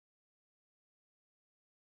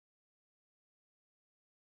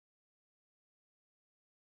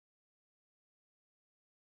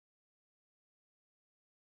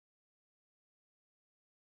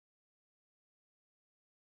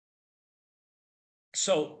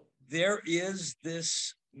So there is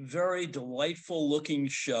this very delightful looking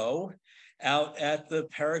show out at the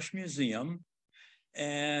Parrish Museum,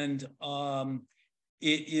 and it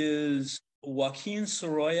is Joaquin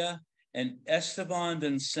Sorolla and Esteban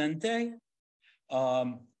Vicente.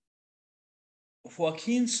 Joaquin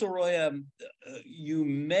Sorolla, you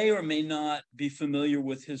may or may not be familiar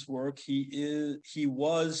with his work. He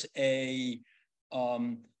was a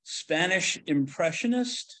Spanish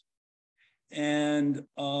impressionist, and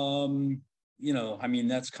I mean,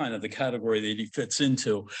 that's kind of the category that he fits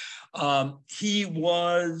into. He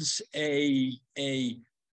was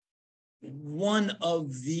one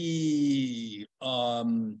of the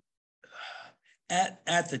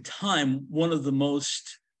at the time, one of the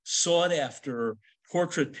most sought after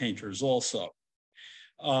portrait painters also.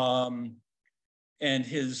 And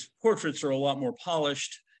his portraits are a lot more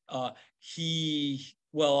polished. I'll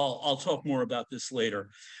talk more about this later.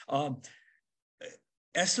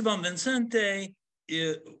 Esteban Vicente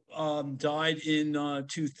died in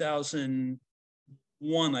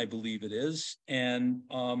 2001, I believe it is, and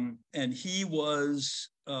he was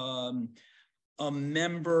a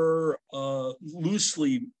member,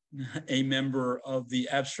 loosely a member of the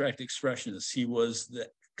abstract expressionists. He was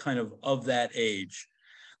kind of that age,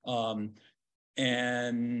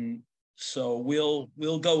 and so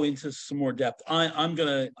we'll go into some more depth. I'm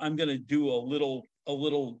gonna do a little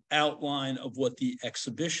outline of what the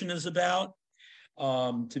exhibition is about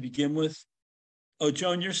to begin with. Oh,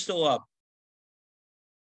 Joan, you're still up.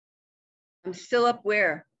 I'm still up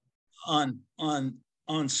where? On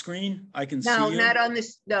screen, I can see you. No, not on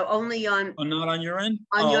this. No, only on. Oh, not on your end?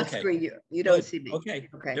 On your screen, you don't see me. Okay,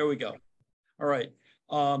 there we go. All right.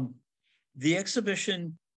 The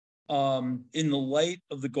exhibition, In the Light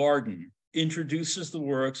of the Garden, introduces the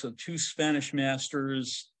works of two Spanish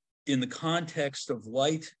masters in the context of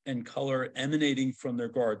light and color emanating from their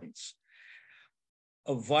gardens,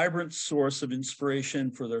 a vibrant source of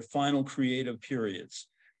inspiration for their final creative periods.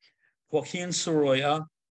 Joaquin Sorolla,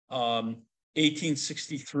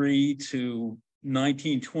 1863 to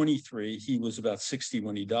 1923, he was about 60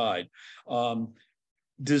 when he died,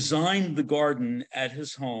 designed the garden at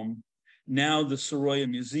his home, now the Sorolla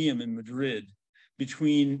Museum in Madrid,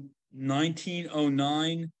 between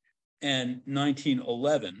 1909 and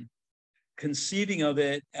 1911, conceiving of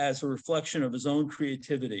it as a reflection of his own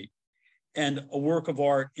creativity and a work of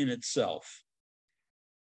art in itself.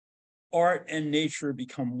 Art and nature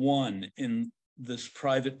become one in this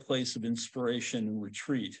private place of inspiration and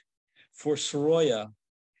retreat. For Sorolla,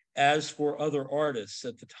 as for other artists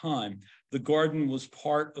at the time, the garden was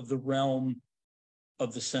part of the realm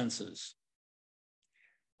of the senses.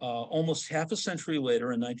 Almost half a century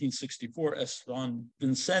later, in 1964, Esteban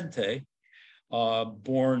Vicente,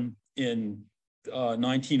 born in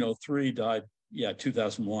 1903, died,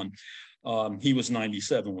 2001. He was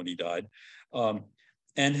 97 when he died.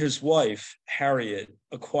 And his wife, Harriet,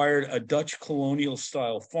 acquired a Dutch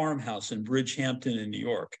colonial-style farmhouse in Bridgehampton in New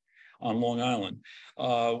York on Long Island,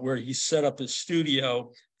 where he set up his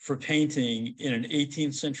studio for painting in an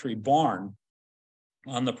 18th century barn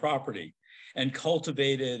on the property and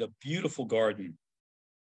cultivated a beautiful garden.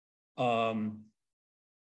 In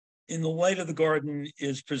the Light of the Garden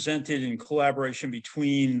is presented in collaboration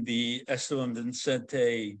between the Esteban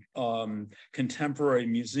Vicente Contemporary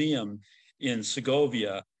Museum in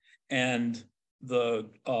Segovia and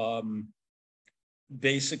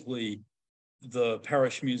basically the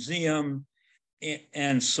Parrish Museum,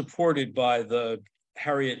 and supported by the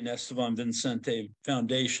Harriet and Esteban Vicente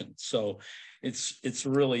Foundation. So it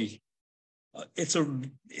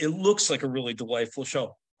looks like a really delightful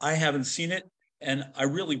show. I haven't seen it, and I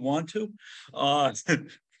really want to.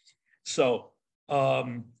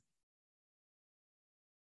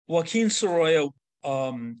 Joaquin Sorolla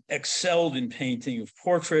excelled in painting of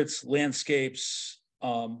portraits, landscapes,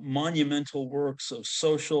 monumental works of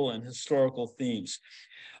social and historical themes.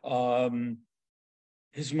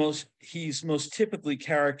 He's most typically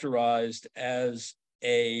characterized as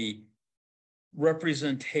the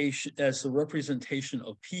representation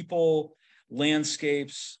of people,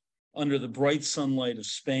 landscapes under the bright sunlight of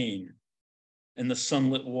Spain and the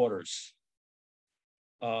sunlit waters.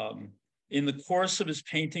 In the course of his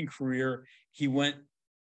painting career, he went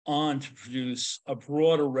on to produce a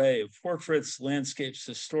broad array of portraits, landscapes,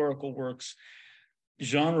 historical works,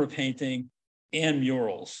 genre painting, and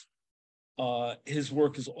murals. His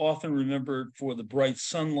work is often remembered for the bright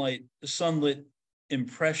sunlit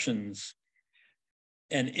impressions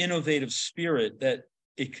and innovative spirit that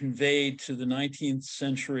it conveyed to the 19th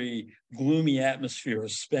century gloomy atmosphere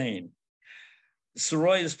of Spain.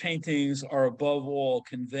 Sorolla's paintings are above all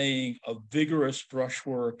conveying a vigorous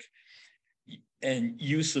brushwork and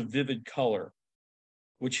use of vivid color,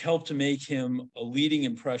 which helped to make him a leading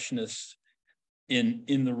impressionist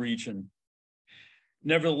in the region.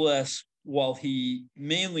 Nevertheless, while he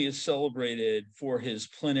mainly is celebrated for his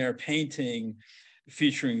plein air painting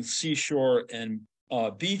featuring seashore and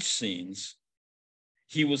beach scenes,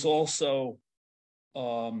 he was also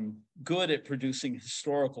good at producing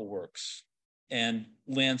historical works and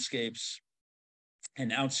landscapes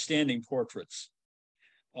and outstanding portraits.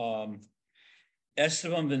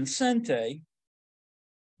 Esteban Vicente,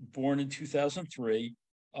 born in 2003,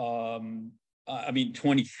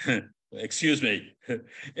 excuse me,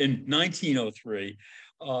 in 1903,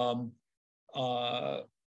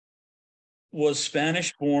 was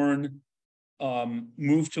Spanish born,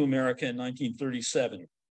 moved to America in 1937.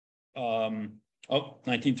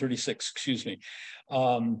 1936, excuse me,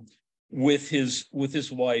 with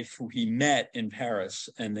his wife, who he met in Paris,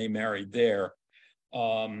 and they married there.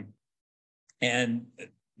 And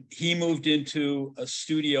he moved into a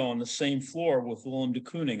studio on the same floor with Willem de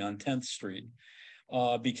Kooning on 10th Street,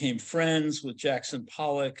 became friends with Jackson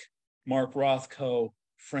Pollock, Mark Rothko,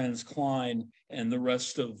 Franz Klein, and the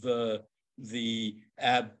rest of the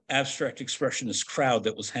abstract expressionist crowd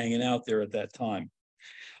that was hanging out there at that time.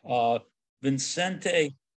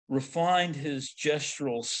 Vicente refined his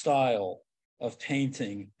gestural style of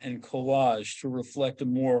painting and collage to reflect a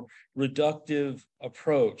more reductive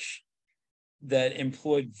approach that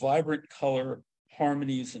employed vibrant color,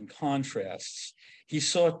 harmonies, and contrasts. He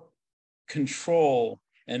sought control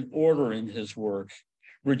and order in his work,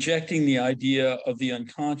 rejecting the idea of the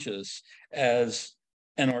unconscious as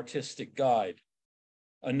an artistic guide,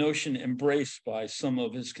 a notion embraced by some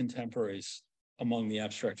of his contemporaries among the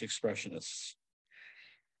abstract expressionists.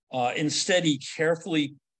 Instead, he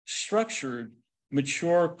carefully structured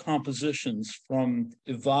mature compositions from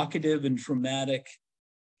evocative and dramatic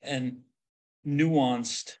and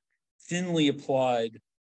nuanced, thinly applied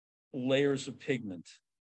layers of pigment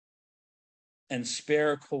and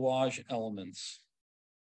spare collage elements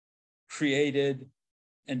created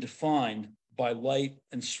and defined by light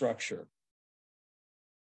and structure.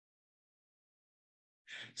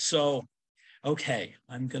 So, okay,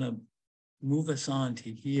 I'm gonna move us on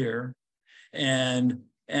to here, and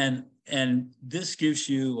this gives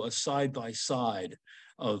you a side-by-side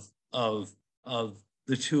of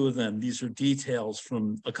the two of them. These are details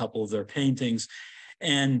from a couple of their paintings,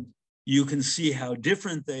 and you can see how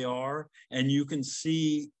different they are, and you can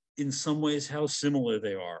see in some ways how similar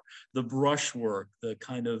they are. The brushwork, the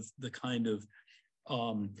kind of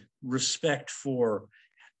respect for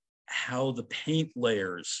how the paint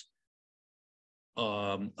layers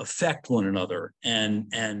affect one another,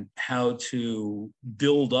 and how to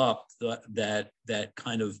build up that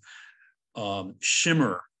kind of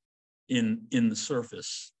shimmer in the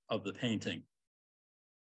surface of the painting.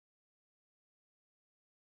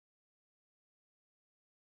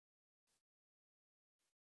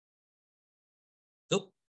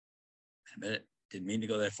 Oh, a minute, didn't mean to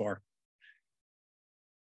go that far.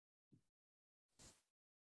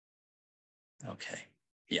 Okay,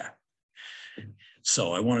 yeah.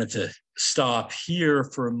 So I wanted to stop here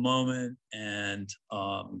for a moment and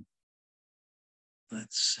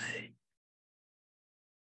let's see.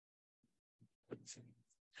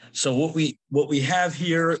 So what we have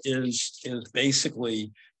here is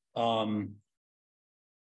basically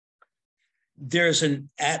there's an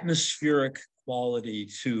atmospheric quality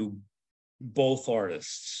to both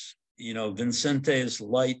artists. You know, Vicente's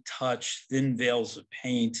light touch, thin veils of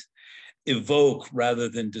paint evoke rather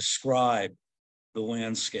than describe the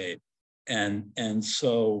landscape. And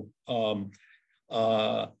so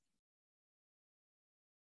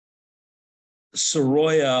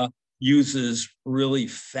Sorolla uses really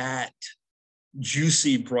fat,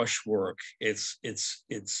 juicy brushwork. It's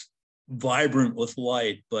vibrant with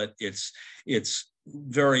light, but it's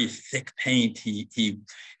very thick paint. He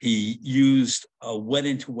used a wet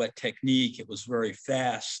into wet technique. It was very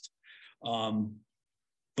fast,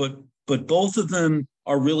 but both of them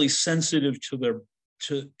are really sensitive to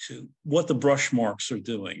to what the brush marks are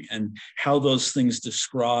doing and how those things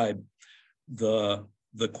describe the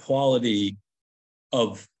quality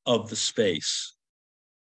of the space.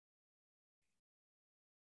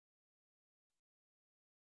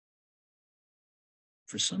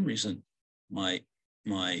 For some reason, my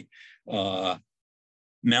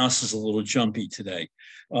mouse is a little jumpy today.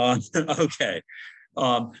 Okay,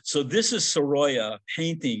 so this is Sorolla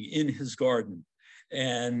painting in his garden,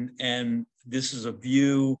 and this is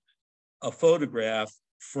a photograph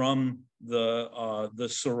from the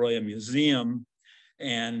Sorolla Museum.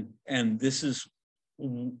 and this is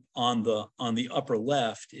on the upper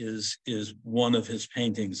left is one of his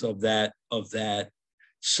paintings of that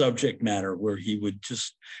subject matter, where he would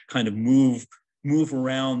just kind of move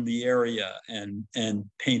around the area and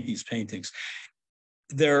paint these paintings.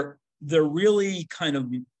 They're really kind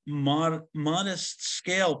of modest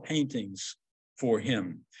scale paintings for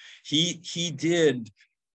him. He did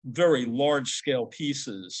very large scale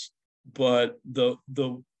pieces, but the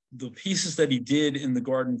pieces that he did in the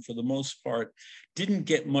garden, for the most part, didn't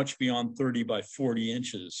get much beyond 30 by 40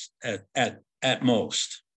 inches at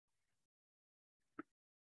most.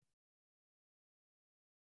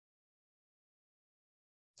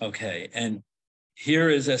 Okay, and here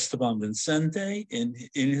is Esteban Vicente in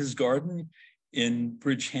his garden in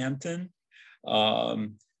Bridgehampton.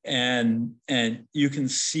 And you can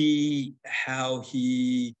see how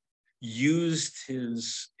he used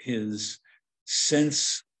his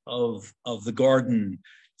sense of the garden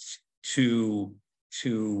to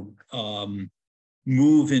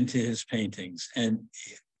move into his paintings. And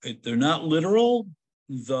they're not literal,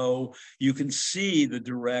 though you can see the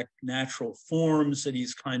direct natural forms that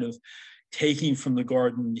he's kind of taking from the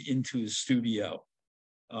garden into his studio.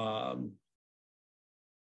 I'm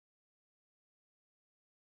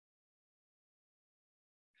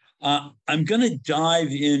going to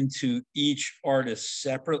dive into each artist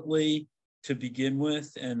separately to begin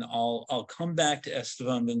with, and I'll come back to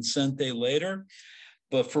Esteban Vicente later.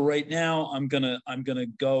 But for right now, I'm gonna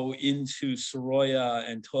go into Sorolla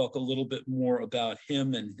and talk a little bit more about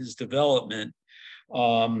him and his development.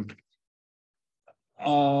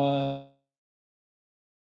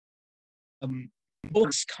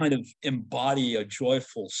 Books kind of embody a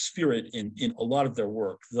joyful spirit in a lot of their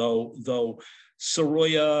work, though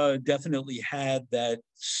Sorolla definitely had that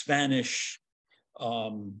Spanish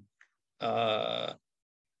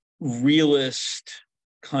realist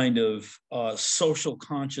kind of social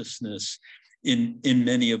consciousness in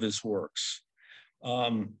many of his works.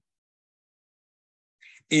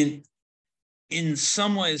 In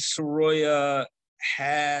some ways, Sorolla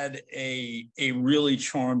had a really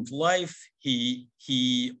charmed life. He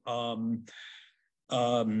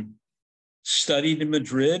studied in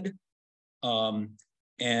Madrid,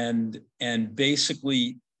 and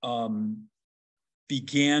basically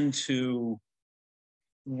began to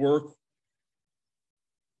work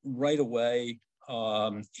right away.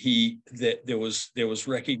 There was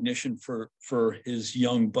recognition for his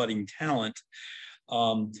young budding talent.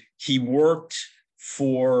 He worked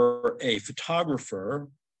for a photographer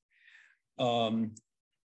who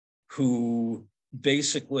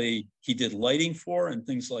basically he did lighting for and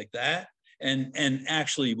things like that, and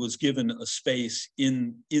actually was given a space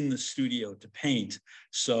in the studio to paint.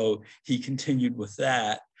 So he continued with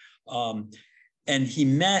that, and he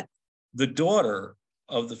met the daughter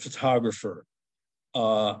of the photographer,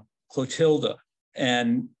 Clotilda,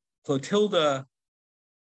 and Clotilda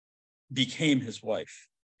became his wife.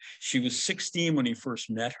 She was 16 when he first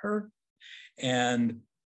met her, and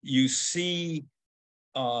you see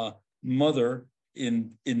mother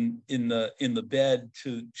in the bed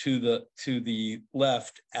to the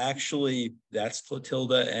left. Actually, that's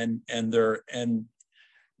Clotilda and their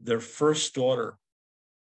first daughter.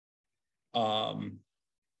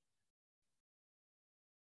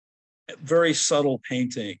 Very subtle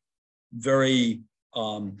painting, very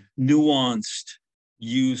nuanced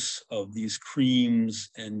use of these creams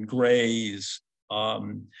and grays,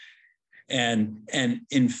 and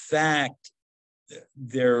in fact,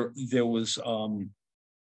 there was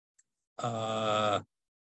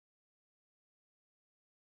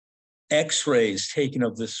X-rays taken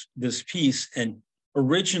of this piece, and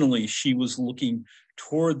originally she was looking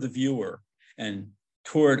toward the viewer and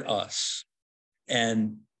toward us,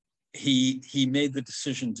 and he made the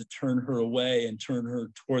decision to turn her away and turn her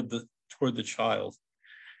toward the child.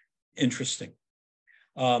 Interesting.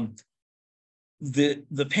 The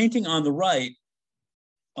painting on the right,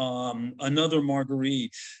 another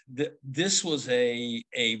Marguerite. This was a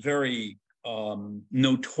very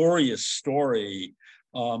notorious story.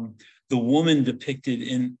 The woman depicted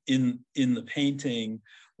in the painting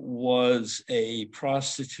was a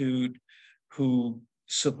prostitute who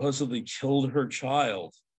supposedly killed her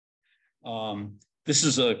child. This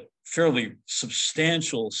is a fairly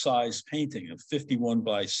substantial size painting of 51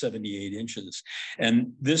 by 78 inches.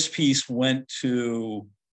 And this piece went to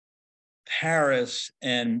Paris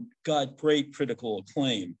and got great critical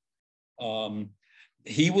acclaim.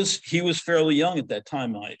 He was fairly young at that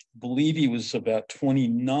time. I believe he was about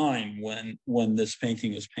 29 when this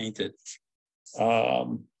painting was painted.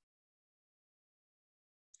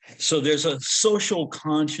 So there's a social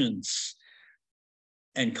conscience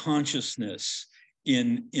and consciousness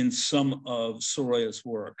in some of Sorolla's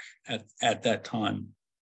work at that time.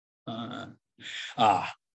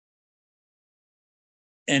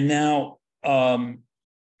 And now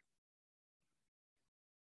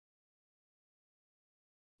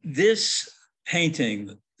this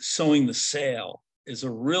painting, Sowing the Sail, is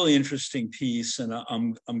a really interesting piece, and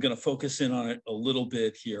I'm going to focus in on it a little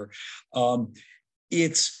bit here.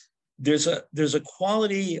 There's a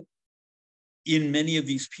quality in many of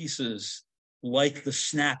these pieces, like the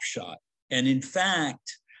snapshot, and in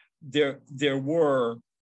fact, there were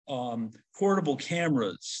portable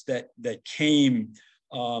cameras that came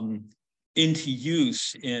into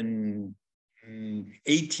use in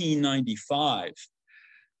 1895.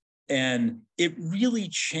 And it really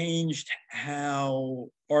changed how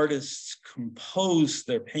artists compose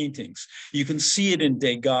their paintings. You can see it in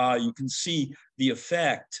Degas. You can see the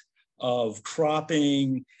effect of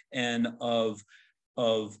cropping and of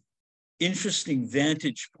interesting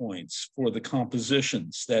vantage points for the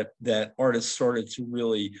compositions that artists started to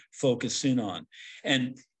really focus in on.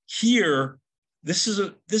 And here, this is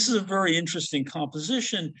a very interesting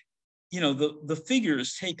composition. You know, the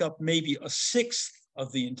figures take up maybe a sixth of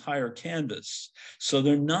the entire canvas. So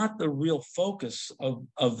they're not the real focus of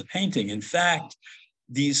the painting. In fact,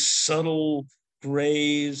 these subtle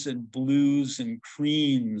grays and blues and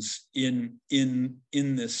creams in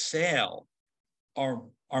this sail are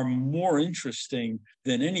more interesting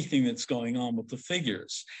than anything that's going on with the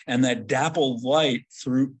figures. And that dappled light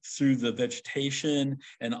through the vegetation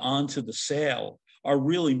and onto the sail are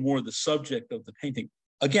really more the subject of the painting.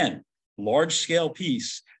 Again, large scale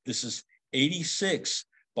piece. This is 86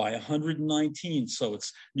 by 119, so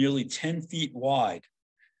it's nearly 10 feet wide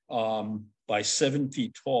by 7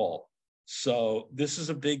 feet tall. So this is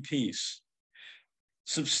a big piece,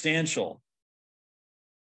 substantial.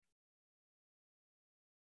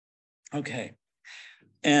 Okay,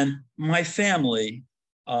 and my family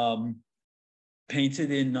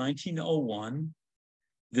painted in 1901.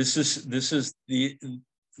 This is the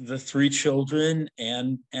three children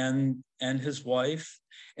and his wife,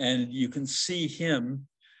 and you can see him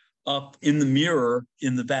up in the mirror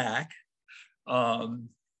in the back. And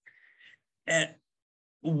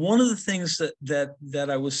one of the things that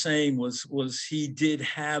I was saying was he did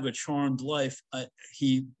have a charmed life.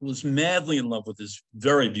 He was madly in love with his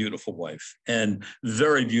very beautiful wife and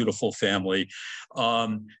very beautiful family.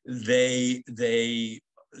 They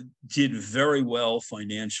did very well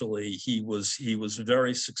financially. He was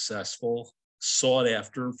very successful, sought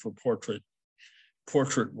after for portrait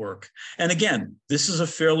work. And again, this is a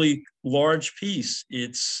fairly large piece.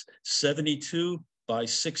 It's 72 by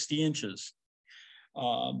 60 inches.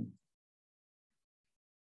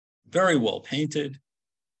 Very well painted.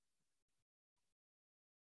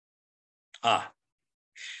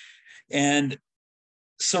 And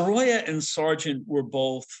Sorolla and Sargent were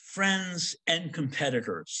both friends and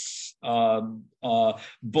competitors,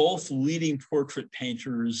 both leading portrait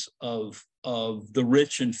painters of the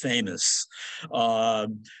rich and famous,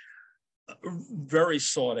 very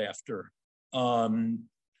sought after.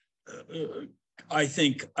 I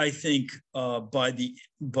think by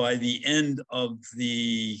the end of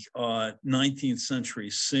the 19th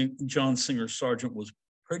century, John Singer Sargent was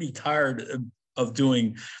pretty tired of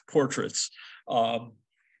doing portraits.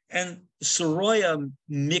 And Sorolla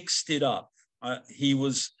mixed it up. I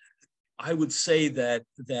would say that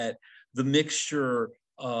the mixture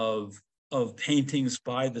of paintings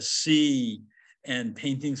by the sea and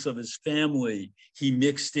paintings of his family, he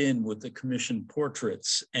mixed in with the commissioned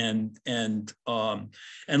portraits and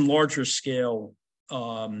larger scale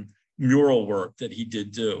mural work that he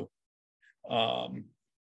did do.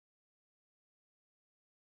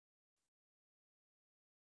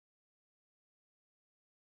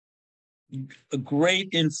 A great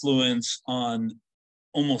influence on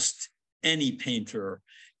almost any painter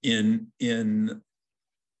in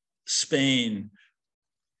Spain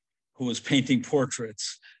who was painting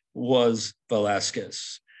portraits was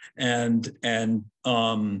Velázquez, and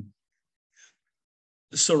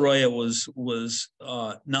Sorolla was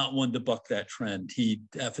not one to buck that trend. He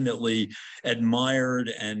definitely admired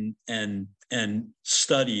and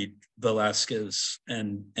studied Velázquez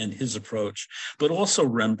and his approach, but also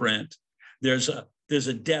Rembrandt. There's a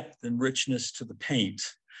depth and richness to the paint.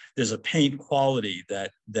 There's a paint quality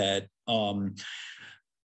that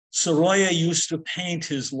Sorolla used to paint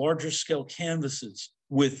his larger scale canvases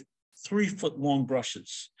with 3-foot long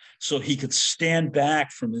brushes, so he could stand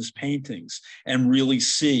back from his paintings and really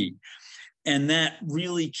see. And that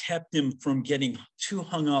really kept him from getting too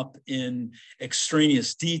hung up in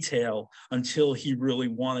extraneous detail until he really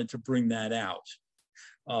wanted to bring that out.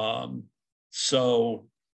 So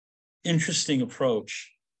interesting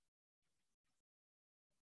approach.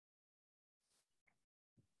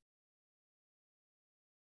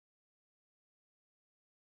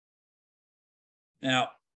 Now,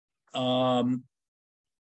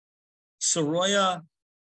 Sorolla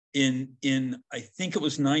in I think it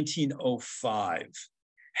was 1905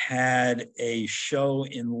 had a show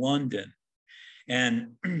in London,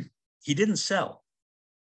 and he didn't sell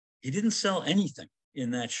anything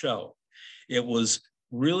in that show. It was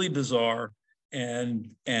really bizarre,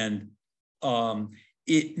 and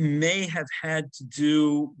it may have had to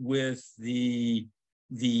do with the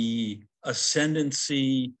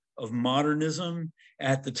ascendancy of modernism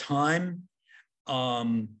at the time.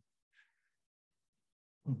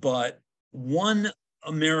 But one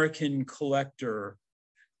American collector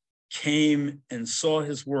came and saw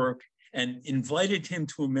his work and invited him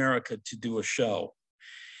to America to do a show.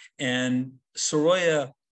 And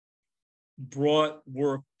Sorolla brought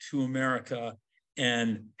work to America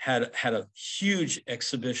and had a huge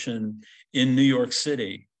exhibition in New York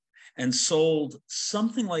City and sold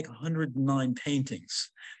something like 109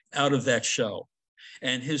 paintings out of that show.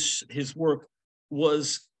 And his work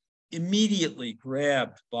was immediately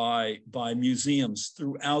grabbed by museums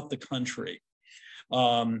throughout the country.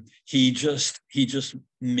 He just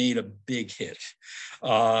made a big hit.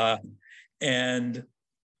 And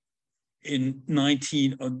in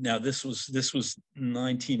this was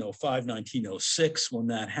 1905, 1906 when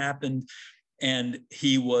that happened, and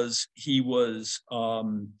he was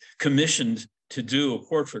commissioned to do a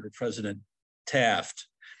portrait of President Taft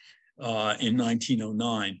in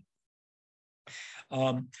 1909.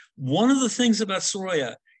 One of the things about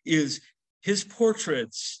Sorolla is his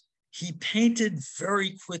portraits, he painted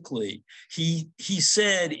very quickly. He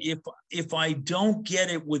said, if I don't get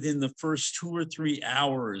it within the first 2 or 3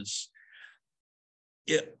 hours,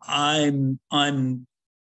 I'm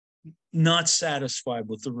not satisfied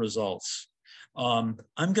with the results. I'm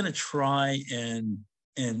going to try and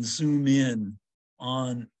zoom in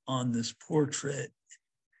on this portrait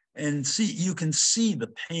and see. You can see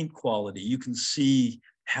the paint quality. You can see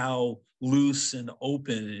how loose and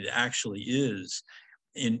open it actually is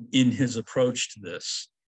in his approach to this.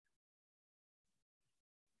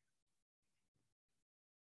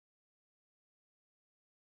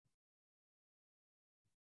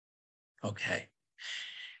 Okay.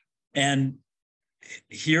 And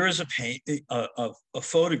here is a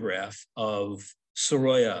photograph of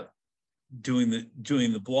Sorolla doing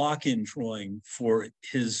the block-in drawing for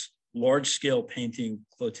his large-scale painting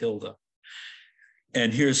Clotilda.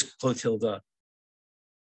 And here's Clotilda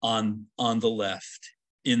on the left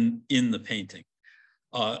in the painting.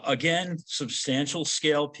 Again, substantial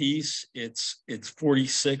scale piece. It's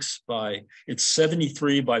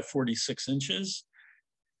 73 by 46 inches.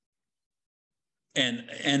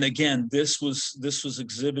 And again, this was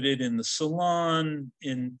exhibited in the Salon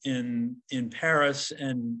in Paris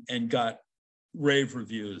and got rave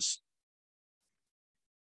reviews.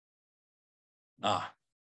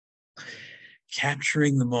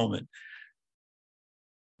 Capturing the moment.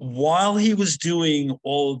 While he was doing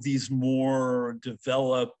all of these more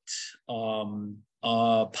developed,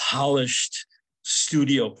 polished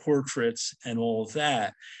studio portraits and all of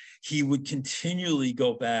that, he would continually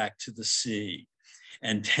go back to the sea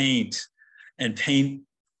and paint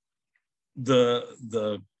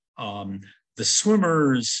the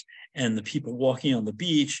swimmers and the people walking on the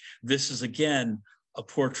beach. This is again a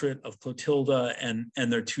portrait of Clotilda and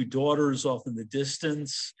their 2 daughters off in the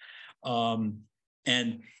distance.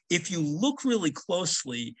 And if you look really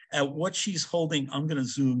closely at what she's holding, I'm going to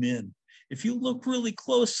zoom in. If you look really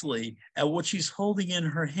closely at what she's holding in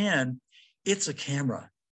her hand, it's a camera.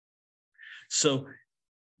 So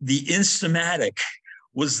the Instamatic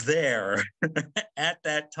was there at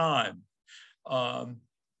that time.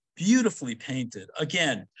 Beautifully painted.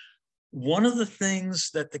 Again, one of the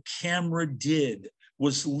things that the camera did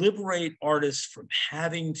was liberate artists from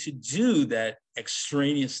having to do that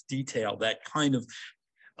extraneous detail, that kind of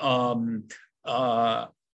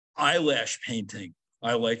eyelash painting,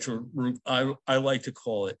 I like to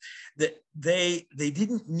call it. That they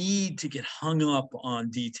didn't need to get hung up on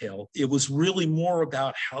detail. It was really more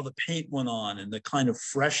about how the paint went on and the kind of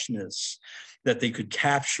freshness that they could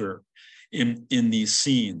capture in these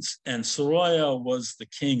scenes. And Sorolla was the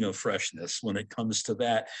king of freshness when it comes to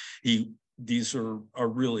that. These are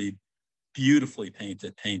really beautifully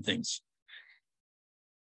painted paintings.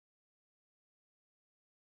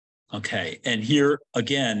 Okay, and here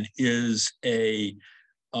again is a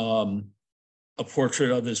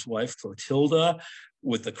portrait of his wife Clotilda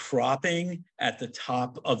with the cropping at the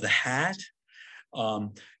top of the hat.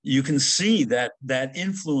 You can see that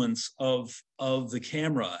influence of the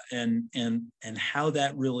camera and how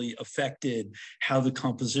that really affected how the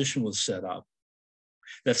composition was set up.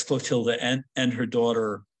 That's Clotilda and her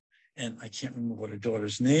daughter, and I can't remember what her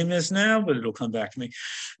daughter's name is now, but it'll come back to me.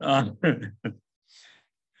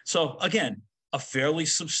 So again, a fairly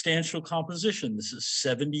substantial composition. This is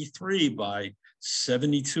 73 by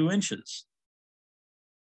 72 inches.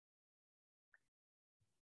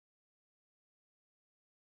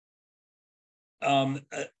 I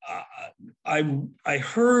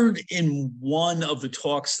heard in one of the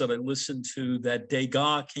talks that I listened to that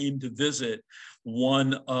Degas came to visit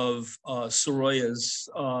one of Sorolla's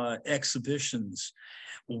exhibitions,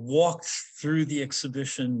 walked through the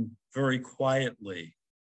exhibition very quietly,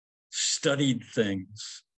 studied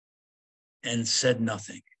things, and said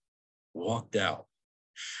nothing, walked out.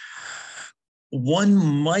 One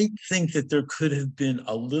might think that there could have been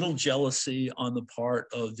a little jealousy on the part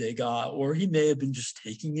of Degas, or he may have been just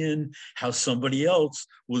taking in how somebody else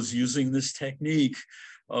was using this technique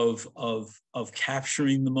of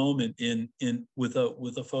capturing the moment with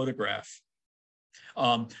a photograph.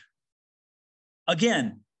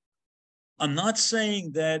 Again, I'm not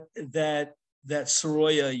saying that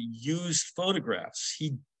Sorolla used photographs.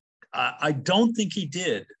 I don't think he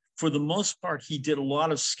did. For the most part, he did a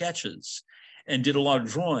lot of sketches and did a lot of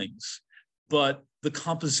drawings, but the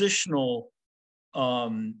compositional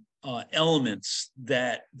elements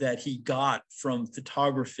that he got from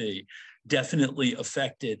photography definitely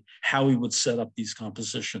affected how he would set up these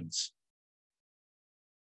compositions.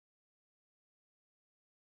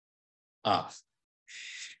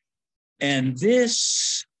 And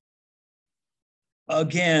this,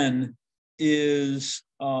 again, is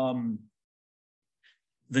the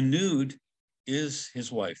nude is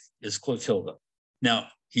his wife, is Clotilda. Now,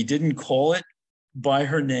 he didn't call it by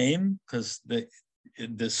her name because that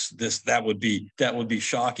would be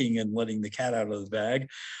shocking and letting the cat out of the bag.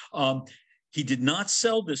 He did not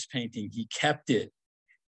sell this painting. He kept it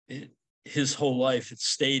his whole life. It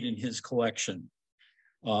stayed in his collection.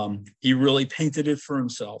 He really painted it for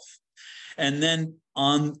himself. And then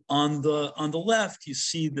on the left, you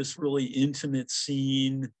see this really intimate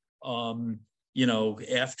scene. You know,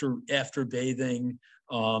 after bathing,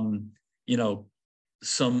 you know,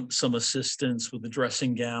 some assistance with the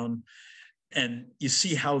dressing gown, and you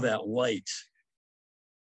see how that light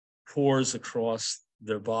pours across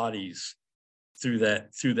their bodies through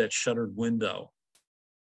that shuttered window.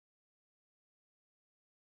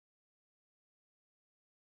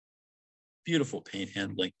 Beautiful paint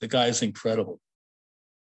handling. The guy is incredible.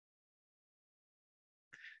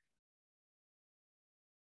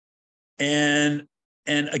 And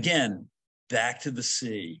again, back to the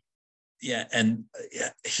sea. Yeah, and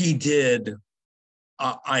he did.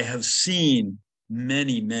 I have seen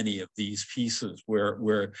many of these pieces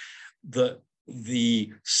where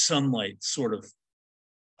the sunlight sort of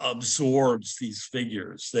absorbs these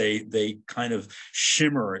figures. They kind of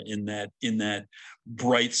shimmer in that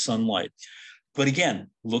bright sunlight. But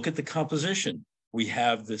again, look at the composition. We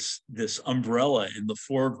have this umbrella in the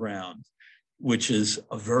foreground, which is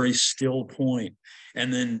a very still point,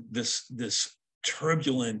 and then this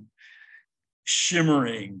turbulent,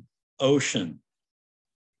 shimmering ocean.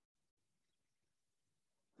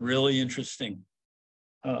 Really interesting.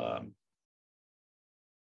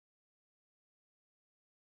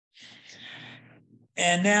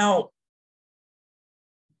 And now,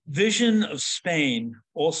 Vision of Spain,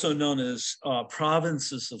 also known as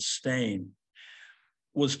Provinces of Spain,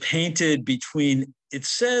 was painted between, it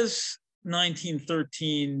says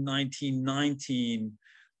 1913, 1919.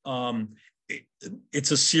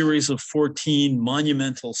 It's a series of 14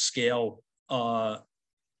 monumental scale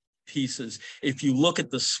pieces. If you look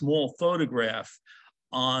at the small photograph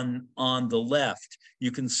on the left,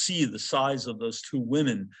 you can see the size of those two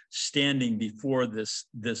women standing before this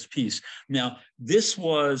piece. Now, this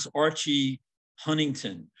was Archie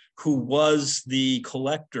Huntington, who was the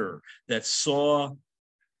collector that saw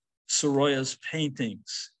Sorolla's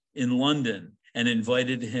paintings in London and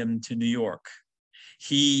invited him to New York.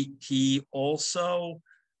 He also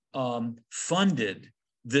funded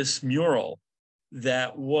this mural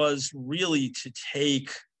that was really to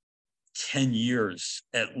take 10 years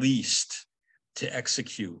at least to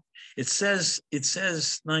execute. It says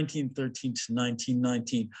 1913 to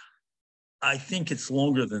 1919. I think it's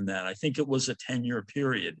longer than that. I think it was a 10-year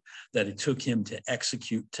period that it took him to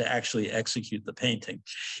actually execute the painting.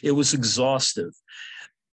 It was exhaustive.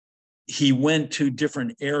 He went to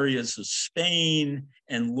different areas of Spain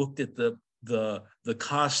and looked at the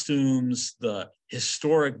costumes, the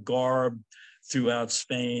historic garb throughout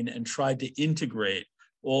Spain and tried to integrate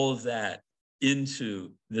all of that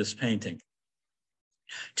into this painting.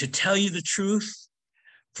 To tell you the truth,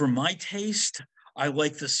 for my taste, I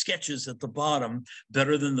like the sketches at the bottom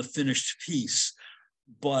better than the finished piece,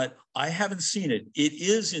 but I haven't seen it. It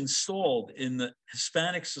is installed in the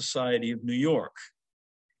Hispanic Society of New York,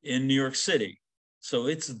 in New York City. So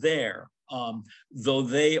it's there, though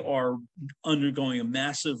they are undergoing a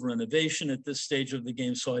massive renovation at this stage of the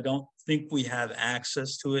game. So I don't think we have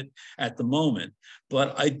access to it at the moment,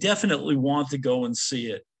 but I definitely want to go and see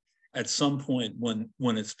it at some point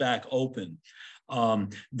when it's back open.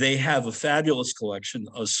 They have a fabulous collection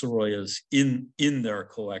of Sorollas in their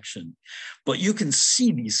collection, but you can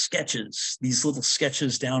see these sketches, these little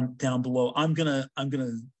sketches down below. I'm gonna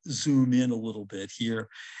zoom in a little bit here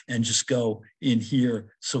and just go in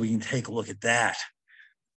here so we can take a look at that.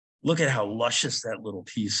 Look at how luscious that little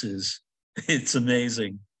piece is. It's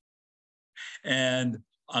amazing. And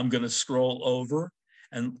I'm gonna scroll over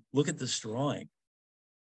and look at this drawing.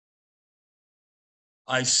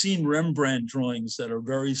 I've seen Rembrandt drawings that are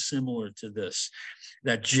very similar to this,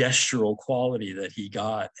 that gestural quality that he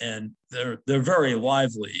got, and they're very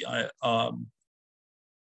lively. And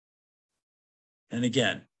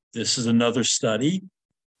again, this is another study.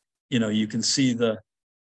 You know, you can see the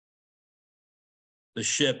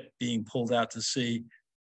ship being pulled out to sea,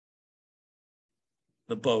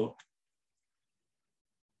 the boat.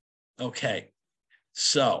 Okay,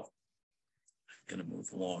 so I'm going to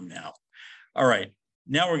move along now. All right.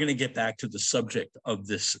 Now we're going to get back to the subject of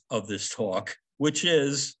this talk, which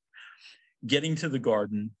is getting to the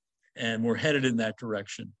garden, and we're headed in that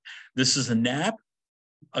direction. This is a nap.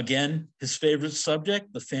 Again, his favorite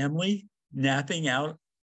subject, the family napping out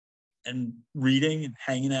and reading and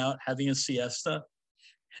hanging out, having a siesta,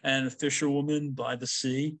 and a fisherwoman by the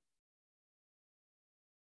sea.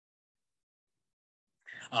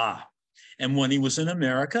 And when he was in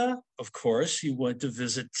America, of course, he went to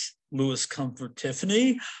visit Louis Comfort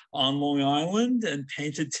Tiffany on Long Island and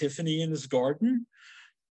painted Tiffany in his garden.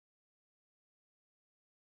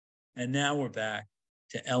 And now we're back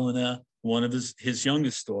to Elena, one of his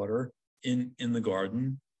youngest daughter, in the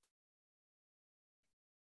garden.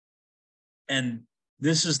 And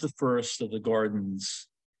this is the first of the gardens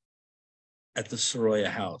at the Sorolla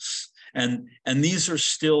house. And these are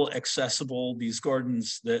still accessible, these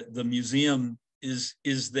gardens. The museum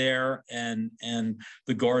is there, and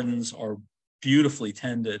the gardens are beautifully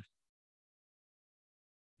tended.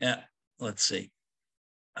 Yeah, let's see.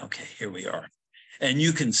 Okay, here we are. And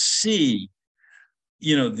you can see,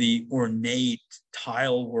 you know, the ornate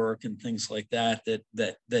tile work and things like that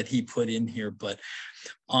he put in here. But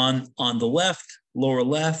on the left, lower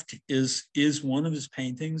left, is one of his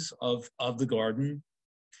paintings of the garden,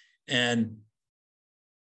 and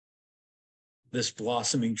this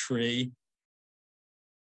blossoming tree.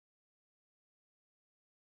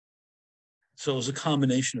 So it was a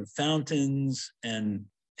combination of fountains and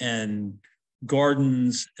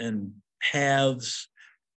gardens and paths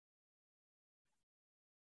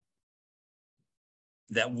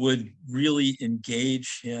that would really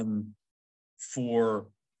engage him for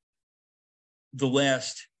the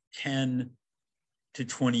last 10 to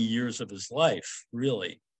 20 years of his life,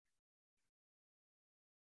 really.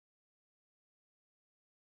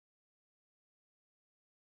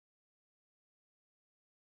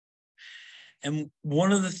 And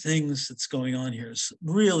one of the things that's going on here is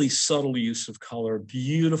really subtle use of color,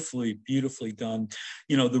 beautifully, beautifully done.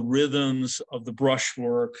 You know, the rhythms of the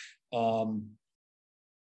brushwork.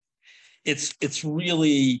 It's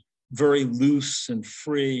really very loose and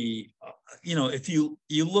free. You know, if you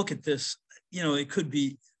look at this, you know, it could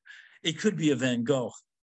be a Van Gogh.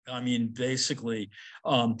 I mean, basically,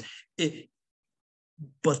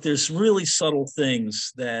 but there's really subtle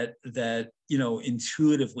things that you know,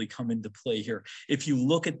 intuitively come into play here. If you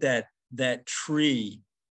look at that tree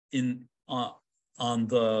in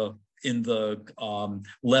the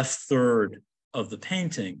left third of the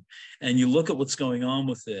painting, and you look at what's going on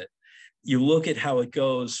with it, you look at how it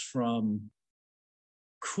goes from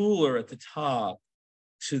cooler at the top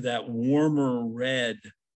to that warmer red,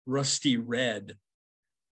 rusty red,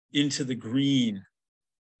 into the green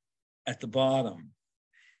at the bottom.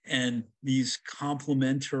 And these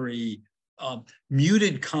complementary,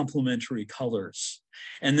 muted complementary colors.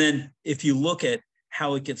 And then if you look at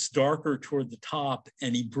how it gets darker toward the top,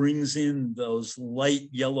 and he brings in those light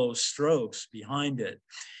yellow strokes behind it,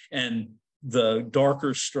 and the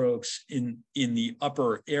darker strokes in the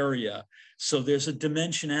upper area. So there's a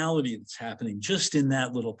dimensionality that's happening just in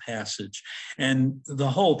that little passage. And the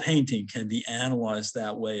whole painting can be analyzed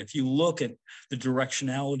that way. If you look at the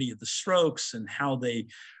directionality of the strokes and how they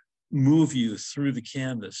move you through the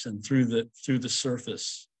canvas and through the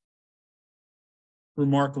surface.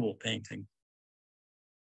 Remarkable painting.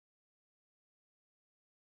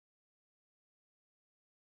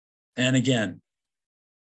 And again,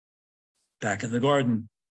 back in the garden,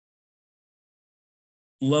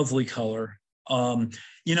 lovely color.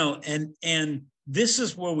 You know, and this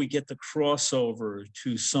is where we get the crossover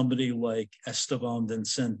to somebody like Esteban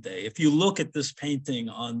Vicente. If you look at this painting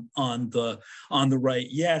on the right,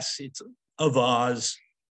 yes, it's a vase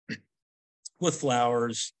with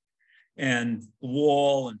flowers and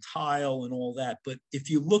wall and tile and all that. But if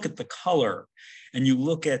you look at the color and you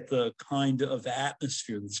look at the kind of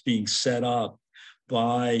atmosphere that's being set up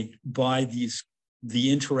by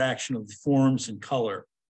the interaction of the forms and color,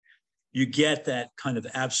 you get that kind of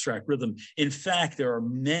abstract rhythm. In fact, there are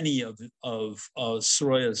many of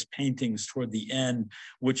Sorolla's paintings toward the end,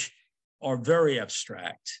 which are very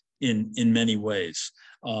abstract in many ways.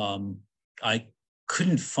 I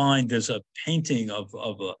couldn't find, there's a painting of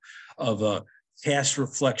a cast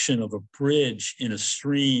reflection of a bridge in a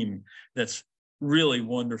stream that's really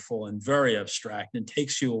wonderful and very abstract and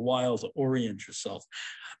takes you a while to orient yourself.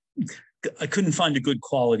 I couldn't find a good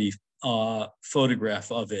quality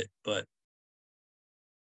photograph of it, but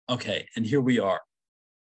okay, and here we are.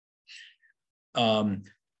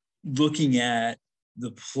 Looking at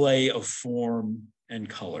the play of form and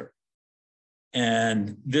color.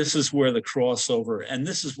 And this is where the crossover, and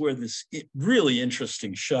this is where this really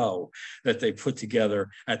interesting show that they put together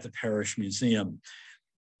at the Parrish Museum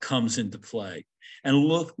comes into play. And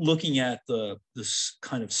looking at this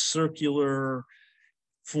kind of circular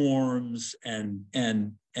forms and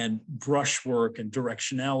brushwork and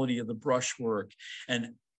directionality of the brushwork,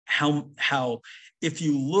 and how if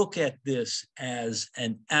you look at this as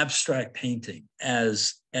an abstract painting,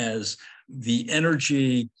 as the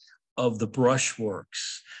energy of the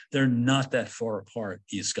brushworks, they're not that far apart,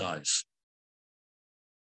 these guys.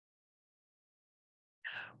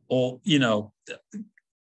 Well, you know,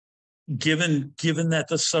 given that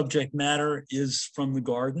the subject matter is from the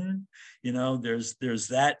garden, you know, there's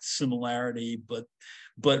that similarity, but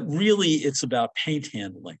really it's about paint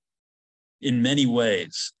handling in many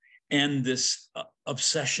ways, and this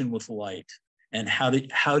obsession with light, and how do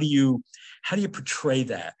you portray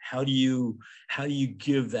that? How do you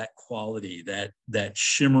give that quality, that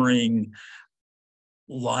shimmering,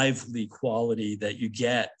 lively quality that you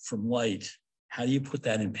get from light? How do you put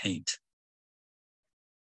that in paint?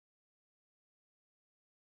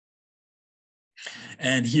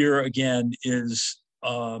 And here again is,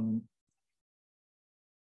 oh,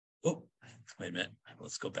 wait a minute,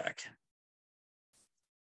 let's go back.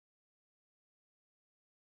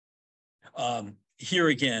 Here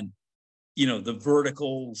again, you know, the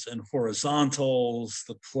verticals and horizontals,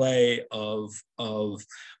 the play of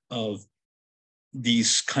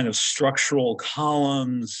these kind of structural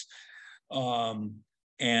columns, and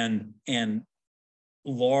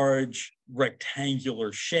large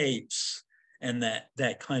rectangular shapes, and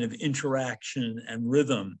that kind of interaction and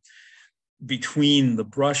rhythm between the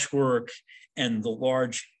brushwork and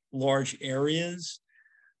the large areas.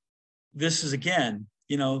 This is, again,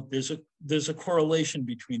 you know, there's a correlation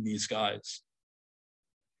between these guys.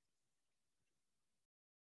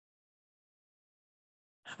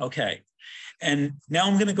 Okay, and now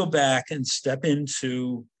I'm going to go back and step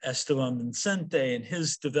into Esteban Vicente and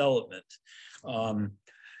his development.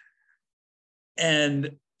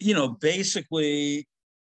 And, you know, basically,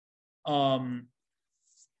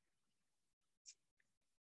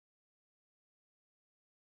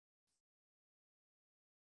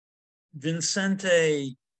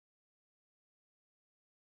 Vicente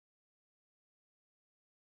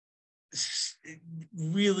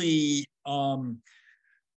really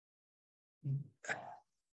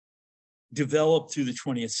developed through the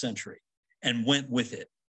 20th century and went with it.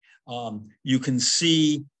 You can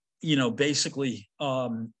see, you know, basically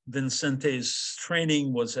Vicente's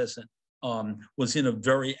training was was in a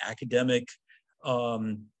very academic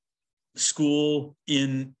school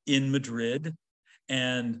in Madrid,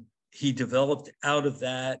 and he developed out of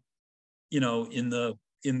that, you know, in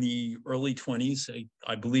the early 20s.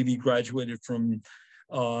 I believe he graduated from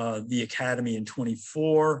the academy in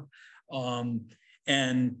 24,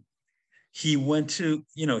 and he went to,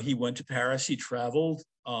 he went to Paris, he traveled,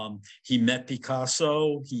 he met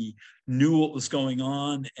Picasso, he knew what was going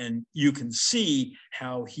on, and you can see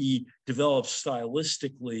how he developed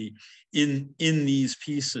stylistically in these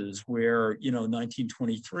pieces where,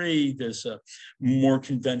 1923, there's a more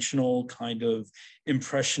conventional kind of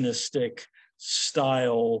impressionistic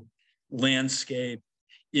style landscape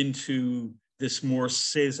into this more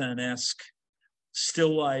Cézanne-esque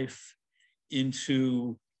still life,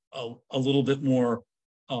 into a little bit more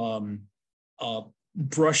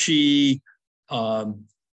brushy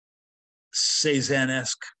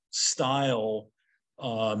Cézanne-esque style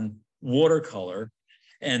watercolor.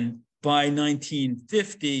 And by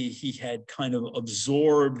 1950, he had kind of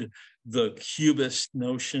absorbed the Cubist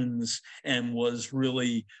notions and was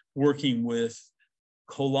really working with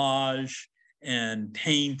collage and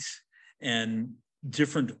paint and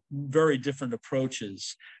very different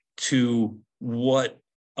approaches to what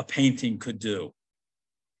a painting could do.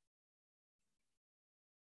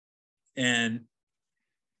 And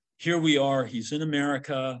here we are, he's in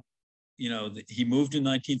America. He moved in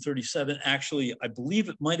 1937. Actually, I believe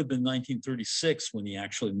it might have been 1936 when he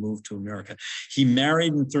actually moved to America. He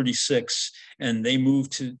married in 36 and they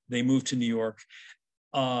moved to New York.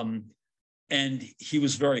 And he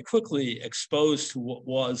was very quickly exposed to what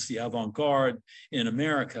was the avant-garde in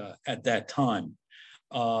America at that time.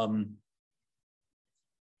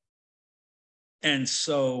 And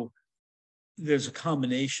so there's a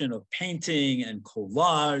combination of painting and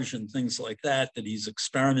collage and things like that he's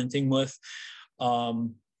experimenting with.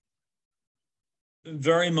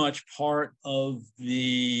 Very much part of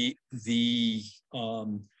the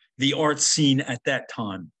art scene at that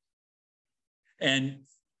time. And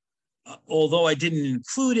although I didn't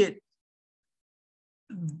include it,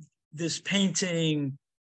 this painting,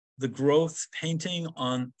 the growth painting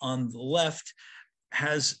on the left,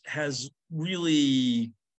 has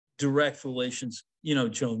really direct relations.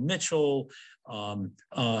 Joan Mitchell,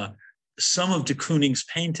 some of de Kooning's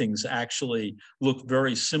paintings actually look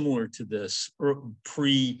very similar to this,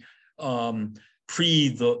 pre the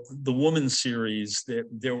Woman series.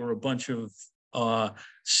 There were a bunch of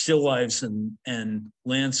still lives and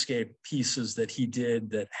landscape pieces that he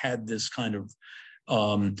did that had this kind of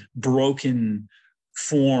broken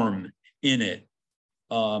form in it.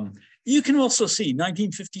 You can also see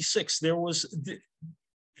 1956, there was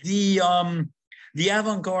the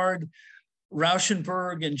avant-garde.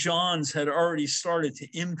 Rauschenberg and Johns had already started to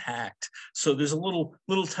impact. So there's a little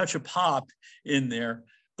touch of pop in there.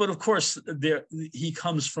 But of course, he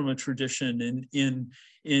comes from a tradition in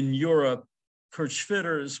Europe. Kurt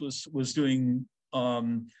Schwitters was doing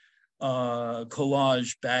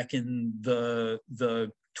collage back in the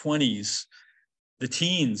 20s, the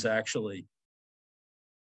teens actually.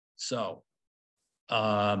 So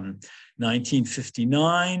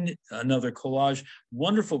 1959, another collage,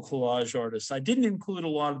 wonderful collage artist. I didn't include a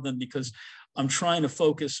lot of them because I'm trying to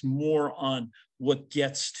focus more on what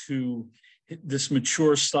gets to this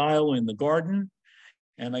mature style in the garden.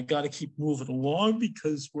 And I got to keep moving along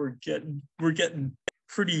because we're getting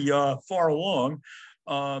pretty far along.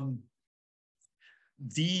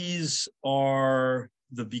 These are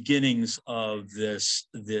the beginnings of this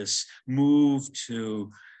move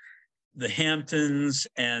to the Hamptons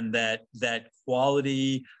and that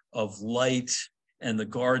quality of light and the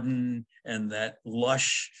garden and that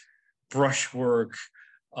lush brushwork,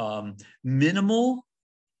 minimal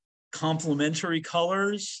complementary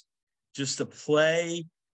colors, just a play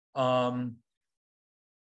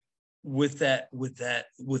with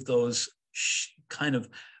those kind of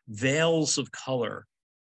veils of color.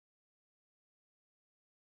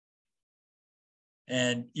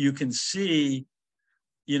 And you can see,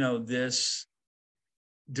 this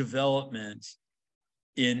development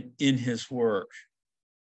in his work.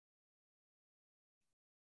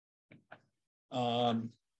 The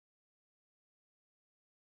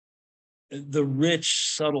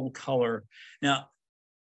rich, subtle color. Now,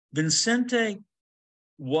 Vicente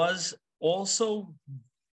was also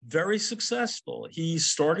very successful. He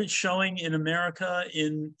started showing in America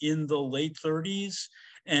in the late 30s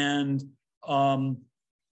and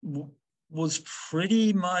was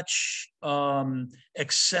pretty much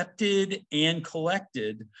accepted and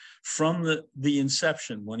collected from the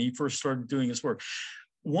inception when he first started doing his work.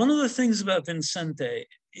 One of the things about Vicente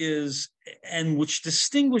is, and which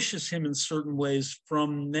distinguishes him in certain ways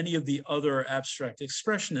from many of the other abstract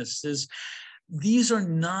expressionists, is these are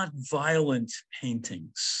not violent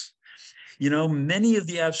paintings. Many of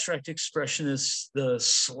the abstract expressionists, the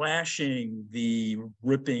slashing, the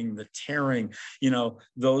ripping, the tearing,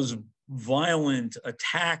 those violent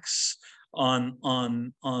attacks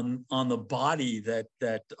on the body that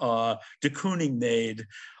de Kooning made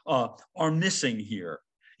are missing here.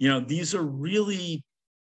 You know, these are really,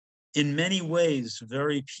 in many ways,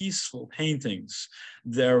 very peaceful paintings.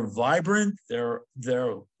 They're vibrant, they're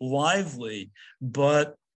lively,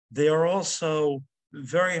 but they are also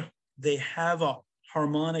they have a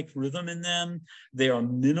harmonic rhythm in them. They are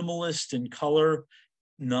minimalist in color,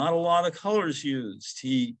 not a lot of colors used.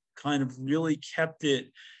 He kind of really kept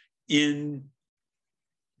it in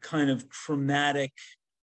kind of chromatic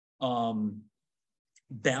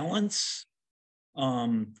balance.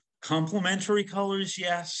 Complementary colors,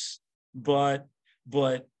 yes, but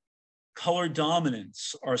color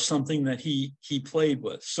dominance are something that he played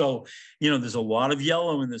with. So, you know, there's a lot of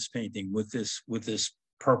yellow in this painting with this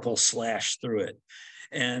purple slash through it,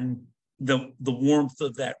 and the warmth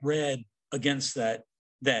of that red against that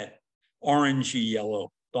orangey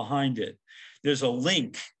yellow behind it. There's a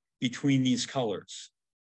link between these colors.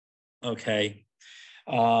 Okay.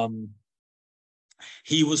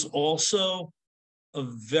 He was also a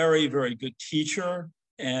very, very good teacher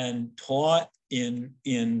and taught in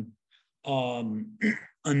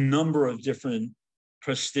a number of different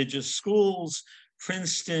prestigious schools,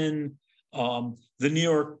 Princeton, the New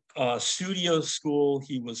York Studio School.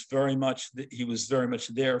 He was very much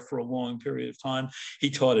there for a long period of time. He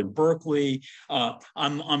taught in Berkeley.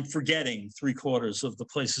 I'm forgetting 3/4 of the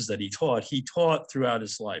places that he taught. He taught throughout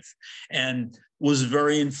his life and was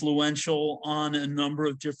very influential on a number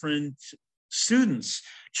of different students.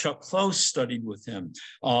 Chuck Close studied with him.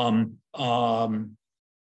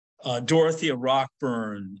 Dorothea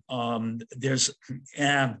Rockburn. There's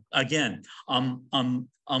again,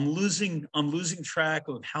 I'm losing track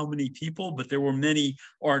of how many people, but there were many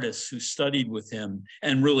artists who studied with him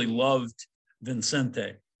and really loved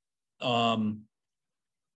Vicente.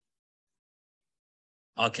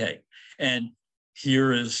 Okay, and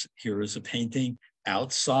here is a painting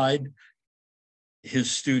outside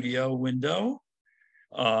his studio window,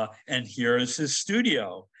 and here is his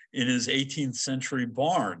studio in his 18th century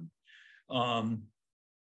barn.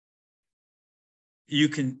 You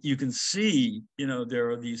can see, you know,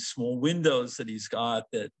 there are these small windows that he's got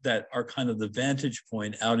that are kind of the vantage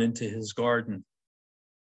point out into his garden.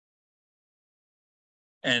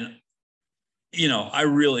 And, you know, I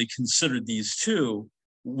really considered these two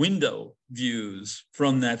window views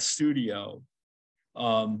from that studio,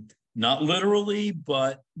 not literally,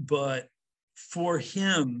 but for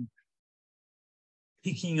him,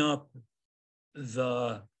 picking up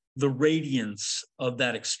the radiance of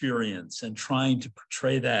that experience and trying to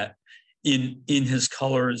portray that in his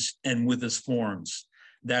colors and with his forms.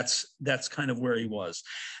 That's kind of where he was.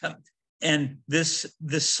 And this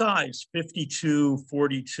size,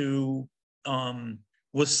 52-42,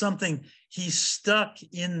 was something he stuck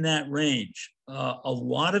in that range. A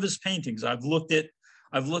lot of his paintings, I've looked at,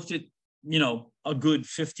 you know, a good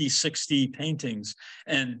 50-60 paintings,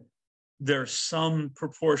 and there's some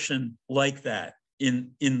proportion like that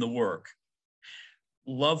in the work.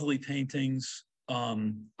 Lovely paintings.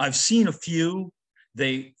 I've seen a few.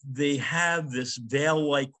 They have this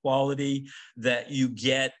veil-like quality that you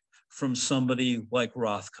get from somebody like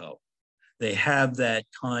Rothko. They have that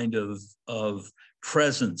kind of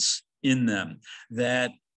presence in them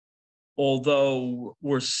that, although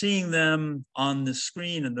we're seeing them on the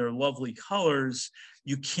screen and their lovely colors,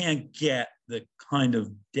 you can't get the kind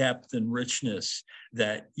of depth and richness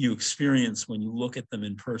that you experience when you look at them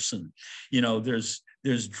in person. You know, there's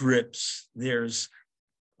drips, there's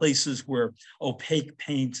places where opaque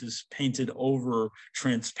paint is painted over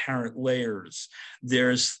transparent layers.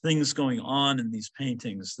 There's things going on in these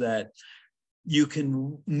paintings that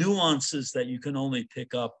nuances that you can only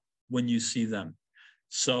pick up when you see them.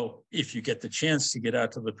 So if you get the chance to get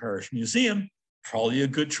out to the Parrish Museum, probably a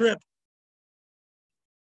good trip.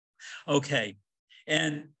 Okay,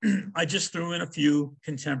 and I just threw in a few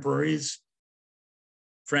contemporaries.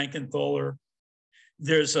 Frankenthaler.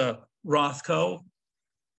 There's a Rothko,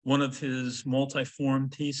 one of his multi-form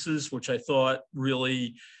pieces, which I thought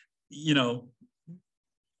really, you know,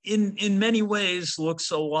 in many ways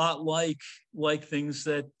looks a lot like things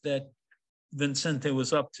that Vicente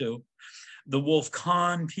was up to. The Wolf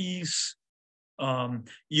Kahn piece,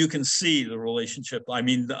 you can see the relationship. I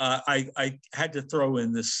mean, I had to throw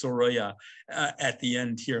in this Sorolla at the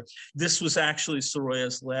end here. This was actually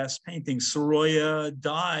Sorolla's last painting. Sorolla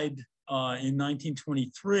died in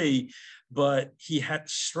 1923, but he had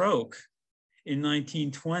stroke in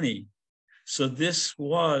 1920. So this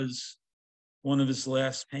was one of his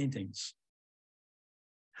last paintings.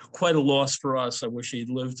 quite a loss for us. I wish he'd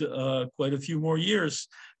lived quite a few more years.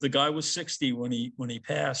 The guy was 60 when he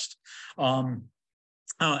passed.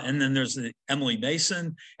 And then there's the Emily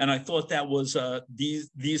Mason, and I thought that was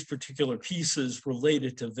these particular pieces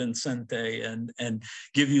related to Vicente and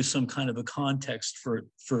give you some kind of a context for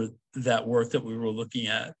that work that we were looking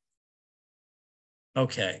at.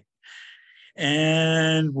 Okay,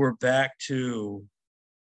 and we're back to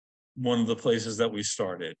one of the places that we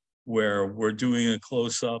started, where we're doing a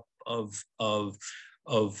close-up of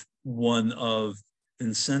one of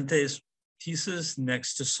Vicente's pieces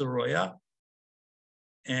next to Sorolla.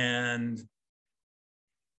 And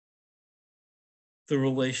the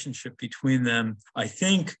relationship between them, I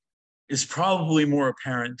think, is probably more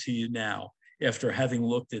apparent to you now after having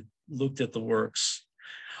looked at the works.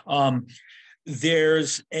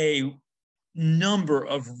 There's a number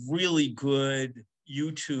of really good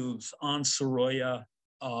YouTubes on Sorolla.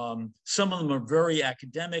 Some of them are very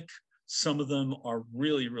academic. Some of them are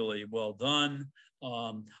really, really well done.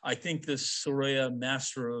 I think this Sorolla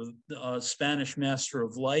Spanish Master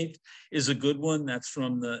of Light is a good one. That's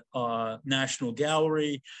from the National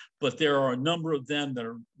Gallery, but there are a number of them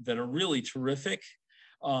that are really terrific.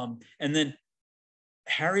 And then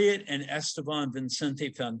Harriet and Esteban Vicente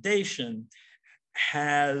Foundation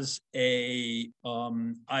has I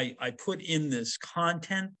put in this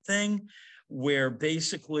content thing where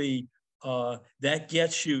basically that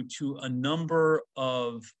gets you to a number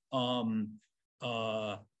of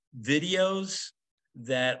videos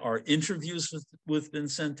that are interviews with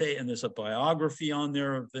Vicente, and there's a biography on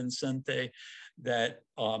there of Vicente that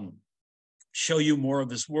show you more of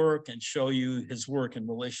his work and show you his work in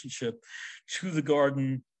relationship to the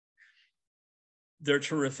garden. They're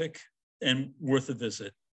terrific and worth a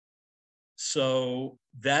visit. So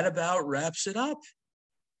that about wraps it up.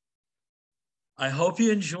 I hope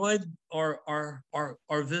you enjoyed our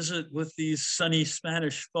visit with these sunny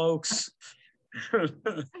Spanish folks. I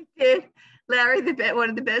did. Larry, one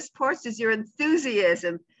of the best parts is your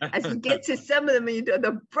enthusiasm as you get to some of them, and you do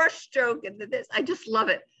the brushstroke and this. I just love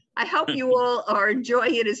it. I hope you all are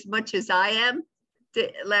enjoying it as much as I am.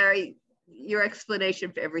 Larry, your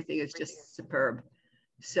explanation for everything is just superb.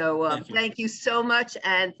 So thank you so much,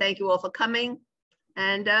 and thank you all for coming.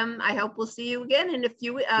 And I hope we'll see you again in a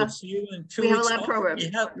few weeks. We'll see you in 2 weeks. We have a lot of programs.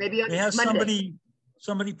 Maybe on Monday.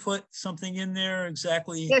 Somebody put something in there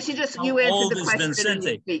exactly. Yeah, you answered the question.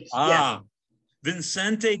 Vicente?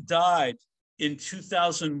 Vicente died in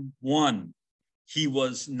 2001. He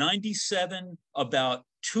was 97, about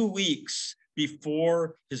 2 weeks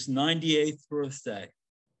before his 98th birthday.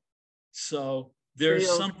 So there's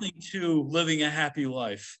something to living a happy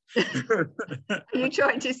life. Are you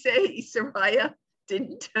trying to say Sorolla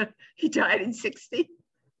didn't? He died in 60?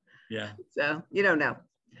 Yeah. So you don't know.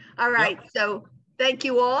 All right. Yep. So thank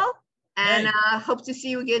you all, and hope to see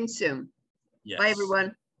you again soon. Yes. Bye,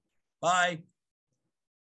 everyone. Bye.